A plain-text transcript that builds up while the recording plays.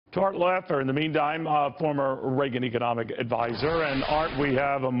To Art Laffer, in the meantime, former Reagan economic advisor. And Art, we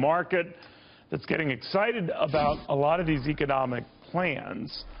have a market that's getting excited about a lot of these economic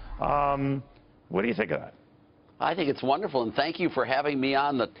plans. What do you think of that? I think it's wonderful, and thank you for having me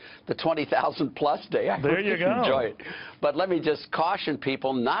on the 20,000 plus day. I there you go. Enjoy it. But let me just caution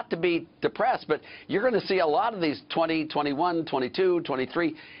people not to be depressed, but you're going to see a lot of these 20, 21, 22,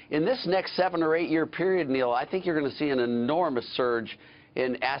 23. In this next 7 or 8 year period, Neil, I think you're going to see an enormous surge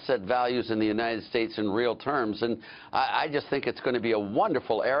in asset values in the United States in real terms. And I just think it's going to be a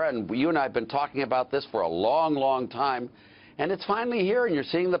wonderful era, and you and I have been talking about this for a long, long time. And it's finally here, and you're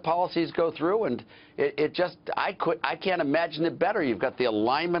seeing the policies go through, and I can't imagine it better. You've got the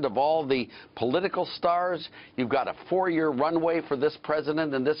alignment of all the political stars. You've got a 4-year runway for this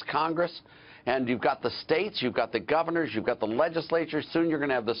president and this Congress. And you've got the states, you've got the governors, you've got the legislatures. Soon you're going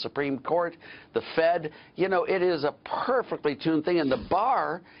to have the Supreme Court, the Fed. You know, it is a perfectly tuned thing, and the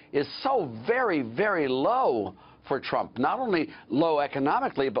bar is so very, very low for Trump. Not only low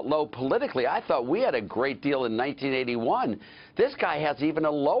economically, but low politically. I thought we had a great deal in 1981. This guy has even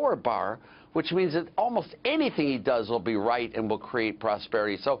a lower bar, which means that almost anything he does will be right and will create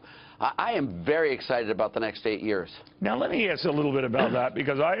prosperity. So I am very excited about the next 8 years. Now, let me ask you a little bit about that,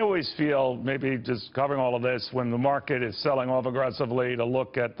 because I always feel, maybe just covering all of this, when the market is selling off aggressively, to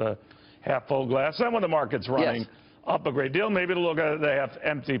look at the half-full glass, and when the market's running up a great deal, maybe to look at the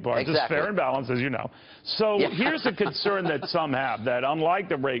half-empty part. Exactly. It's fair and balanced, as you know. So here's the concern that some have, that unlike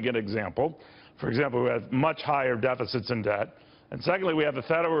the Reagan example, for example, we have much higher deficits and debt, and secondly, we have a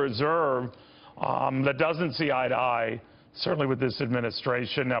Federal Reserve that doesn't see eye to eye, certainly with this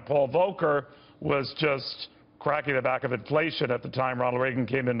administration. Now, Paul Volcker was just cracking the back of inflation at the time Ronald Reagan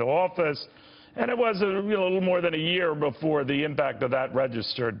came into office, and it was a little more than a year before the impact of that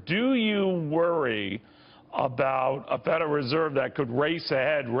registered. Do you worry about a Federal Reserve that could race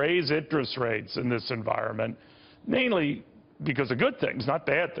ahead, raise interest rates in this environment, mainly because of good things, not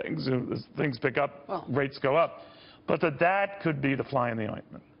bad things? As things pick up, rates go up. But that could be the fly in the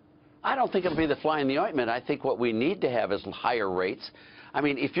ointment. I don't think it'll be the fly in the ointment. I think what we need to have is higher rates. I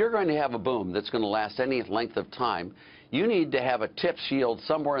mean, if you're going to have a boom that's going to last any length of time, you need to have a TIPS yield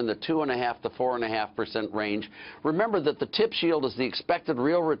somewhere in the 2.5% to 4.5% range. Remember that the TIPS yield is the expected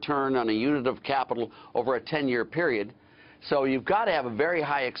real return on a unit of capital over a 10-year period. So you've got to have a very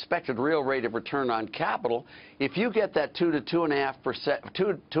high expected real rate of return on capital. If you get that 2.5%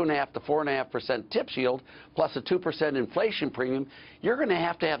 to 4.5% TIPS yield plus a 2% inflation premium, you're going to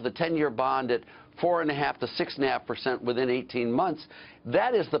have the 10-year bond at 4.5% to 6.5% within 18 months.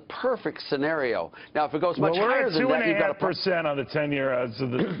 That is the perfect scenario. Now, if it goes much higher than that, you've got a 2.5% on the 10-year as of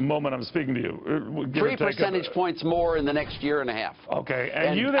the moment I'm speaking to you. 3 percentage points more in the next year and a half. Okay,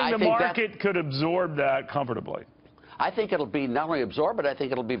 and you think the market could absorb that comfortably? I think it'll be not only absorbed, but I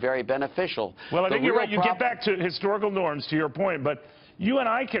think it'll be very beneficial. Well, I think you're right. You get back to historical norms, to your point, but you and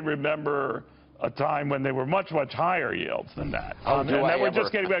I can remember a time when they were much, much higher yields than that. And that we're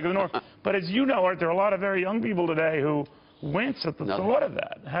just getting back to the norm. But as you know, Art, there are a lot of very young people today who wince at the thought of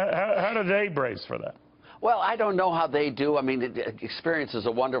that. How do they brace for that? Well, I don't know how they do. I mean, experience is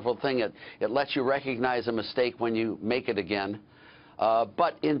a wonderful thing. It lets you recognize a mistake when you make it again.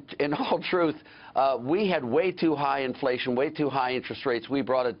 But in all truth, we had way too high inflation, way too high interest rates. We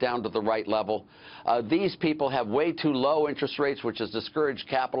brought it down to the right level. These people have way too low interest rates, which has discouraged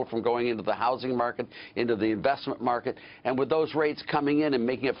capital from going into the housing market, into the investment market. And with those rates coming in and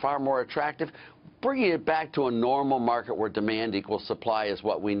making it far more attractive, bringing it back to a normal market where demand equals supply is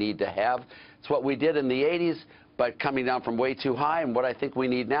what we need to have. It's what we did in the 80s. But coming down from way too high, and what I think we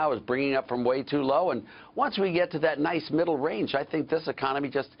need now is bringing up from way too low. And once we get to that nice middle range, I think this economy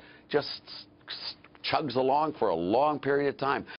just chugs along for a long period of time.